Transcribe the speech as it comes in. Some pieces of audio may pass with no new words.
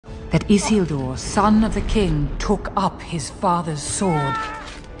that Isildur, son of the king, took up his father's sword.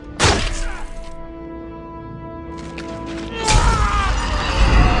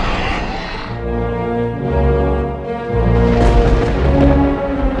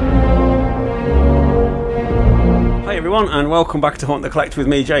 Hi everyone, and welcome back to Haunt the Collect with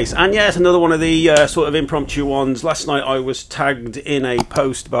me, Jace. And yes, another one of the sort of impromptu ones. Last night I was tagged in a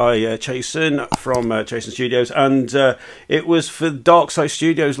post by Chasen from Chasen Studios, and it was for Darkside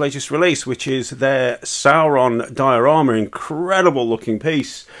Studios' latest release, which is their Sauron diorama. Incredible looking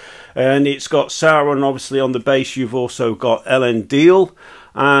piece. And it's got Sauron obviously on the base. You've also got Elendil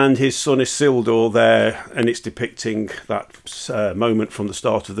and his son Isildur there, and it's depicting that moment from the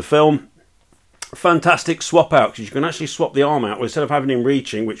start of the film. Fantastic swap out, because you can actually swap the arm out instead of having him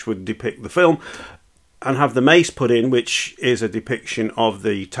reaching, which would depict the film, and have the mace put in, which is a depiction of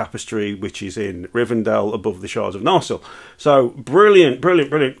the tapestry which is in Rivendell above the shards of Narsil. So brilliant, brilliant,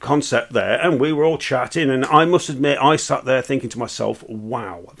 brilliant concept there. And we were all chatting, and I must admit I sat there thinking to myself,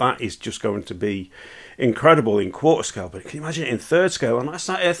 wow, that is just going to be incredible in quarter scale. But can you imagine it in third scale? And I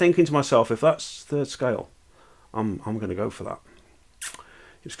sat here thinking to myself, if that's third scale, I'm going to go for that.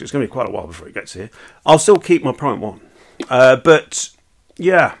 It's going to be quite a while before it gets here. I'll still keep my Prime 1. But,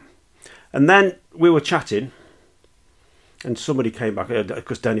 yeah. And then we were chatting, and somebody came back,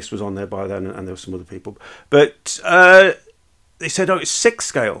 because Dennis was on there by then, and there were some other people. But they said, oh, it's 6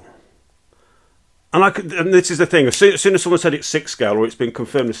 scale. And this is the thing, as soon as someone said it's 6 scale, or it's been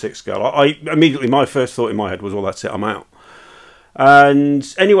confirmed as 6 scale, I immediately, my first thought in my head was, well, that's it, I'm out.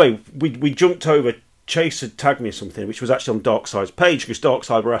 And anyway, we jumped over. Chase had tagged me something which was actually on Darkside's page, because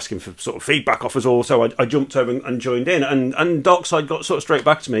Darkside were asking for sort of feedback off us all, so I jumped over and joined in, and Darkside got sort of straight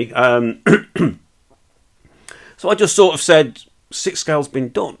back to me. So I just sort of said 6 scale's been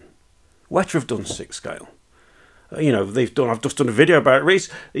done. Lotr have done 6 scale. You know, I've just done a video about it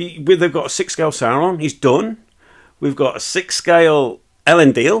recently. They've got a 6 scale Sauron, he's done. We've got a 6 scale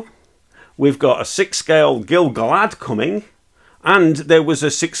Elendil. We've got a 6 scale Gil-galad coming. And there was a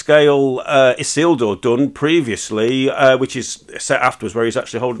 6 scale Isildur done previously, which is set afterwards, where he's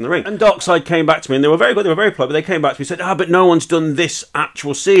actually holding the ring. And Darkside came back to me, and they were very good, they were very polite, but they came back to me and said, but no one's done this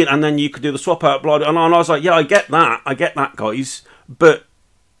actual scene, and then you could do the swap out, blah, and I was like, yeah, I get that, guys, but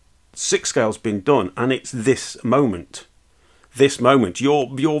 6 scale's been done, and it's this moment.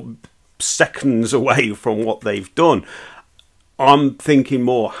 You're seconds away from what they've done. I'm thinking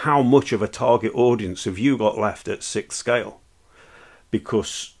more, how much of a target audience have you got left at 6 scale?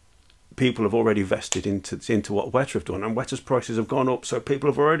 Because people have already vested into what Lotr have done, and Lotr's prices have gone up, so people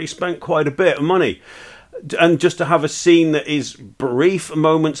have already spent quite a bit of money. And just to have a scene that is brief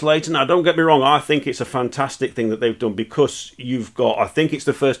moments later, now don't get me wrong, I think it's a fantastic thing that they've done, because you've got, I think it's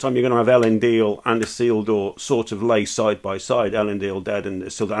the first time you're going to have Elendil and Isildur sort of lay side by side, Elendil dead and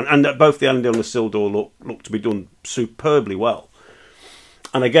Isildur, and both the Elendil and Isildur look to be done superbly well.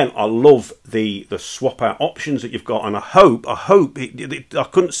 And again, I love the swap out options that you've got, and I hope I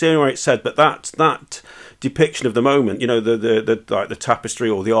couldn't see anywhere it said, but that depiction of the moment, you know, the tapestry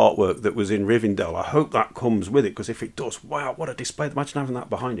or the artwork that was in Rivendell, I hope that comes with it, because if it does, wow, what a display! Imagine having that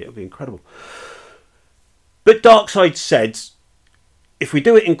behind it; it'd be incredible. But Darkside said, if we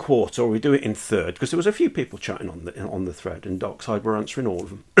do it in quarter or we do it in third, because there was a few people chatting on the thread, and Darkside were answering all of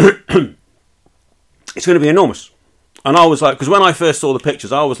them. It's going to be enormous. And I was like, because when I first saw the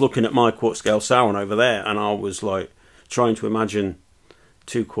pictures, I was looking at my quarter scale Sauron over there, and I was like trying to imagine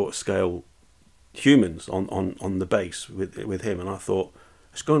 2 quarter scale humans on the base with him, and I thought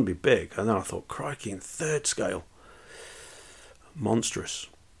it's going to be big. And then I thought, crikey, in third scale, monstrous.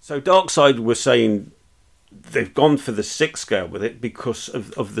 So Darkside was saying they've gone for the 6 scale with it because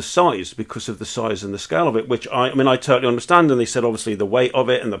of the size, and the scale of it, which I mean I totally understand. And they said obviously the weight of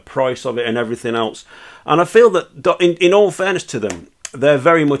it and the price of it and everything else. And I feel that in all fairness to them, they're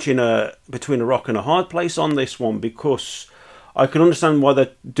very much between a rock and a hard place on this one, because I can understand why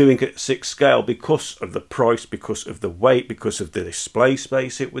they're doing it at 6 scale, because of the price, because of the weight, because of the display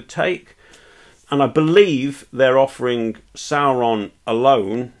space it would take. And I believe they're offering Sauron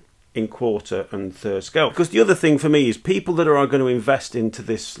alone in quarter and third scale. Because the other thing for me is people that are going to invest into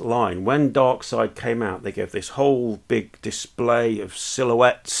this line, when Darkside came out, they gave this whole big display of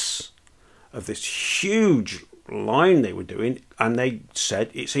silhouettes of this huge line they were doing, and they said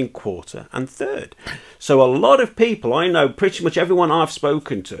it's in quarter and third. So a lot of people, I know pretty much everyone I've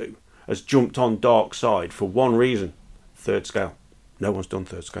spoken to, has jumped on Darkside for one reason: third scale. No one's done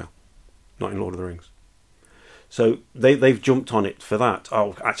third scale, not in Lord of the Rings. So they've jumped on it for that.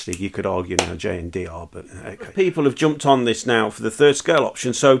 Oh, actually, you could argue now J and D are, but okay. People have jumped on this now for the third scale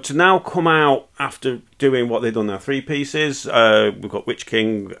option. So to now come out after doing what they've done now, 3 pieces. We've got Witch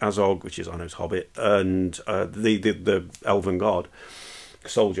King, Azog, which is, I know, it's Hobbit, and the Elven God,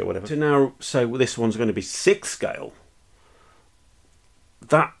 Soldier, whatever. To now say, well, this one's going to be 6 scale.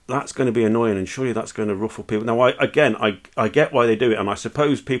 That's going to be annoying, and surely that's going to ruffle people. Now, I get why they do it, and I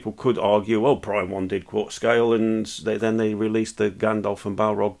suppose people could argue, well, Prime 1 did quarter scale, and then they released the Gandalf and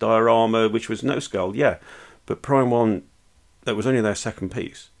Balrog diorama, which was no scale, yeah. But Prime 1, that was only their second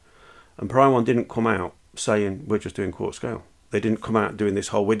piece. And Prime 1 didn't come out saying, we're just doing quarter scale. They didn't come out doing this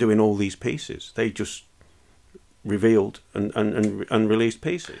whole, we're doing all these pieces. They just revealed and released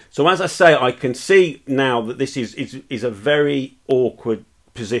pieces. So as I say, I can see now that this is a very awkward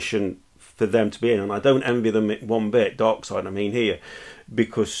position for them to be in, and I don't envy them one bit, Darkside, I mean here,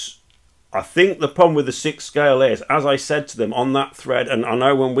 because I think the problem with the 6 scale is, as I said to them on that thread, and I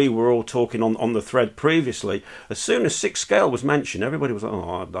know when we were all talking on the thread previously, as soon as 6 scale was mentioned, everybody was like,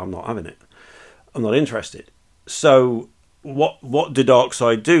 oh, I'm not having it, I'm not interested. So what do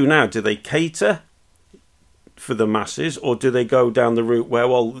Darkside do now? Do they cater for the masses, or do they go down the route where,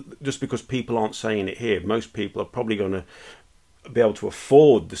 well, just because people aren't saying it here, most people are probably going to be able to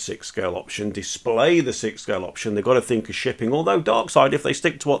afford the 6 scale option, display the 6 scale option. They've got to think of shipping, although Darkside, if they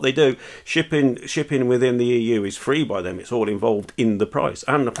stick to what they do, shipping within the EU is free by them. It's all involved in the price,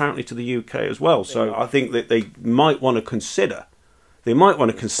 and apparently to the UK as well. So I think that they might want to consider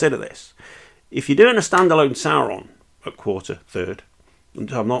this. If you're doing a standalone Sauron at quarter, third,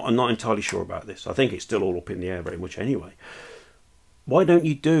 I'm not entirely sure about this. I think it's still all up in the air very much anyway. Why don't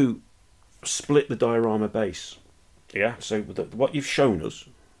you split the diorama base? Yeah, so what you've shown us,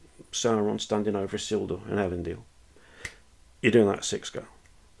 Sauron standing over Isildur and Elendil, you're doing that at 6 scale.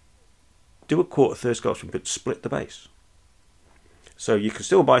 Do a quarter, third scale option, but split the base. So you can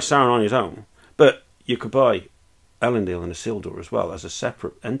still buy Sauron on his own, but you could buy Elendil and Isildur as well as a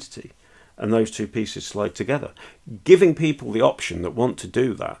separate entity, and those 2 pieces slide together, giving people the option that want to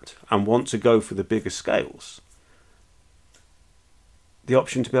do that and want to go for the bigger scales, the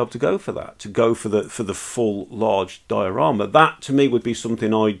option to be able to go for that, to go for the full large diorama. That to me would be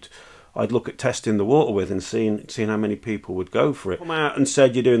something I'd look at testing the water with and seeing how many people would go for it. Come out and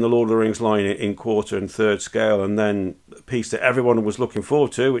said you're doing the Lord of the Rings line in quarter and third scale, and then a piece that everyone was looking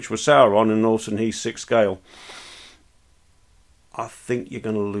forward to, which was Sauron, and all of a sudden he's 6 scale. I think you're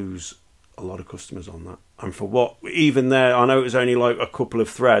going to lose a lot of customers on that. And for what, even there, I know it was only like a couple of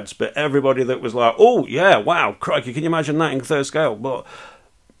threads, but everybody that was like, oh yeah, wow, crikey, can you imagine that in third scale? But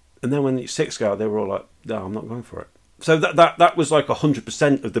and then when it's 6 scale, they were all like, no, I'm not going for it. So that was like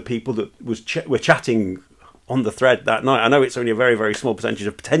 100% of the people that were chatting on the thread that night. I know it's only a very, very small percentage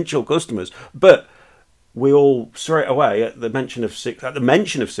of potential customers, but we all straight away at the mention of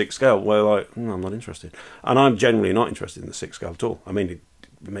 6 scale, we're like, no, I'm not interested. And I'm generally not interested in the 6 scale at all. I mean, it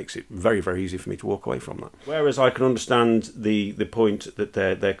makes it very, very easy for me to walk away from that. Whereas I can understand the point that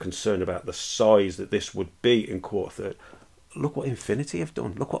they're concerned about the size that this would be in quarter third. Look what Infinity have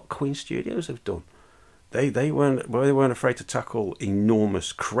done. Look what Queen Studios have done. They weren't afraid to tackle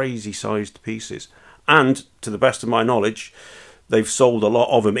enormous, crazy-sized pieces. And to the best of my knowledge, they've sold a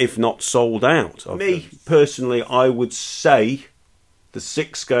lot of them, if not sold out. Me personally, I would say the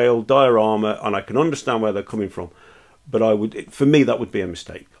 6 scale diorama, and I can understand where they're coming from. But for me, that would be a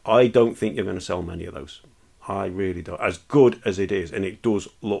mistake. I don't think you're going to sell many of those. I really don't. As good as it is, and it does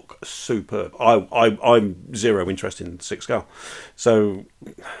look superb. I'm zero interest in 6 scale. So,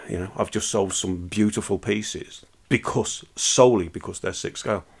 you know, I've just sold some beautiful pieces solely because they're 6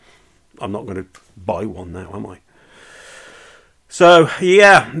 scale. I'm not going to buy one now, am I? So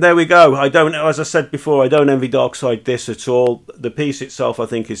yeah, there we go. As I said before, I don't envy Darkside this at all. The piece itself, I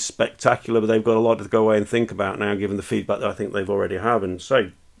think, is spectacular, but they've got a lot to go away and think about now, given the feedback that I think they've already had. And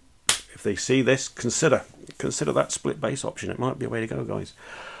so, if they see this, consider that split base option. It might be a way to go, guys.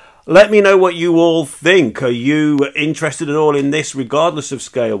 Let me know what you all think. Are you interested at all in this, regardless of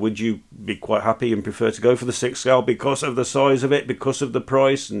scale? Would you be quite happy and prefer to go for the 6 scale because of the size of it, because of the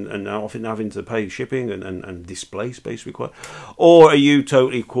price, and often having to pay shipping and display space required? Or are you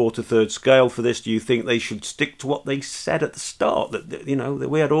totally quarter, third scale for this? Do you think they should stick to what they said at the start? That you know, that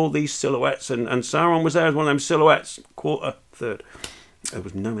we had all these silhouettes, and Sauron was there as one of them silhouettes, quarter, third. There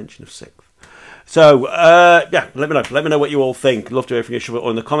was no mention of sixth. So, yeah, let me know what you all think. Love to hear from you, shove it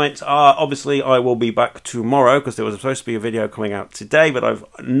all in the comments. Obviously, I will be back tomorrow, because there was supposed to be a video coming out today, but I've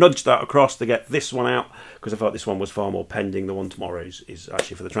nudged that across to get this one out, because I thought this one was far more pending. The one tomorrow is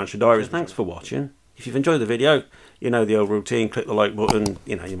actually for the Transfer Diaries. Thanks for watching. If you've enjoyed the video, You know the old routine, click the like button.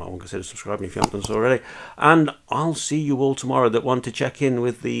 You know, you might want to consider subscribing if you haven't done so already. And I'll see you all tomorrow that want to check in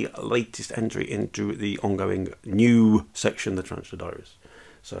with the latest entry into the ongoing new section, the Tarantula Diaries.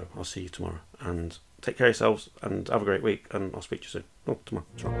 So I'll see you tomorrow, and take care of yourselves, and have a great week, and I'll speak to you soon. Oh,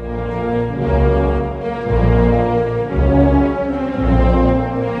 tomorrow.